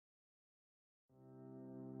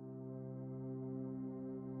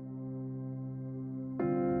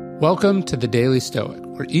Welcome to the Daily Stoic,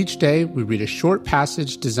 where each day we read a short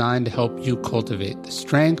passage designed to help you cultivate the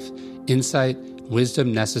strength, insight, and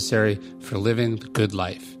wisdom necessary for living the good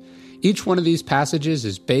life. Each one of these passages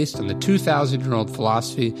is based on the 2,000-year-old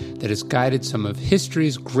philosophy that has guided some of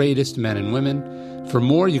history's greatest men and women. For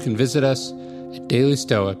more, you can visit us at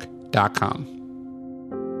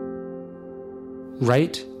dailystoic.com.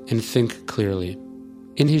 Write and think clearly.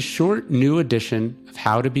 In his short new edition of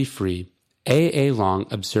How to Be Free, A.A Long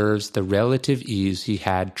observes the relative ease he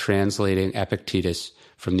had translating Epictetus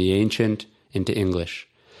from the ancient into English.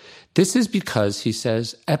 This is because, he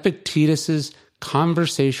says, Epictetus's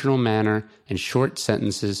conversational manner and short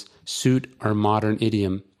sentences suit our modern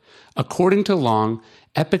idiom. According to Long,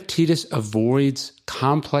 Epictetus avoids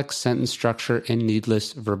complex sentence structure and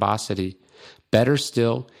needless verbosity. Better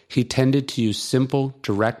still, he tended to use simple,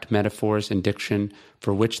 direct metaphors and diction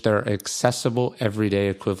for which there are accessible everyday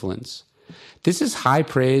equivalents. This is high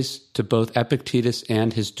praise to both Epictetus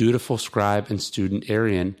and his dutiful scribe and student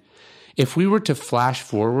Arian. If we were to flash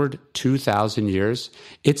forward 2,000 years,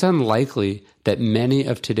 it's unlikely that many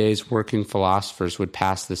of today's working philosophers would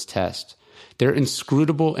pass this test. They're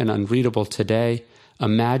inscrutable and unreadable today.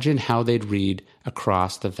 Imagine how they'd read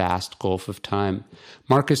across the vast gulf of time.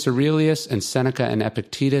 Marcus Aurelius and Seneca and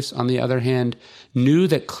Epictetus, on the other hand, knew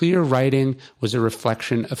that clear writing was a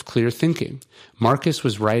reflection of clear thinking. Marcus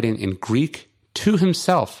was writing in Greek to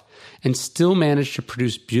himself and still managed to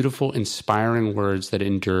produce beautiful, inspiring words that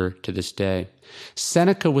endure to this day.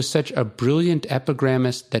 Seneca was such a brilliant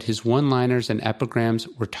epigrammist that his one-liners and epigrams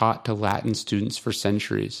were taught to Latin students for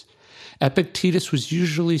centuries. Epictetus was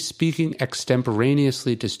usually speaking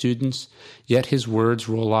extemporaneously to students, yet his words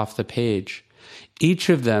roll off the page. Each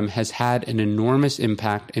of them has had an enormous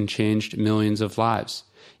impact and changed millions of lives,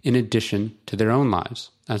 in addition to their own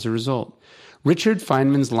lives, as a result. Richard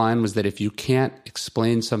Feynman's line was that if you can't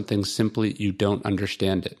explain something simply, you don't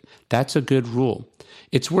understand it. That's a good rule.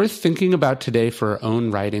 It's worth thinking about today for our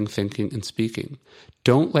own writing, thinking, and speaking.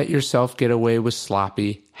 Don't let yourself get away with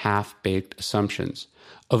sloppy, half-baked assumptions.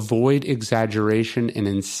 Avoid exaggeration and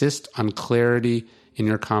insist on clarity in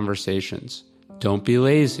your conversations. Don't be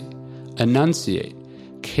lazy. Enunciate.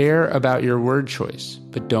 Care about your word choice,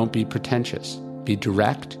 but don't be pretentious. Be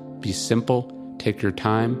direct. Be simple. Take your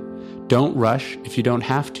time. Don't rush if you don't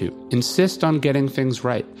have to. Insist on getting things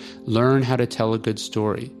right. Learn how to tell a good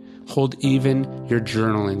story. Hold even your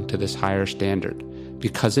journaling to this higher standard,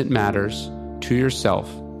 because it matters to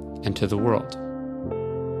yourself and to the world.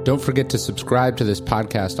 Don't forget to subscribe to this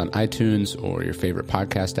podcast on iTunes or your favorite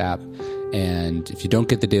podcast app. And if you don't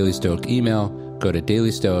get the Daily Stoic email, go to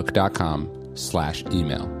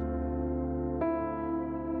dailystoic.com/email.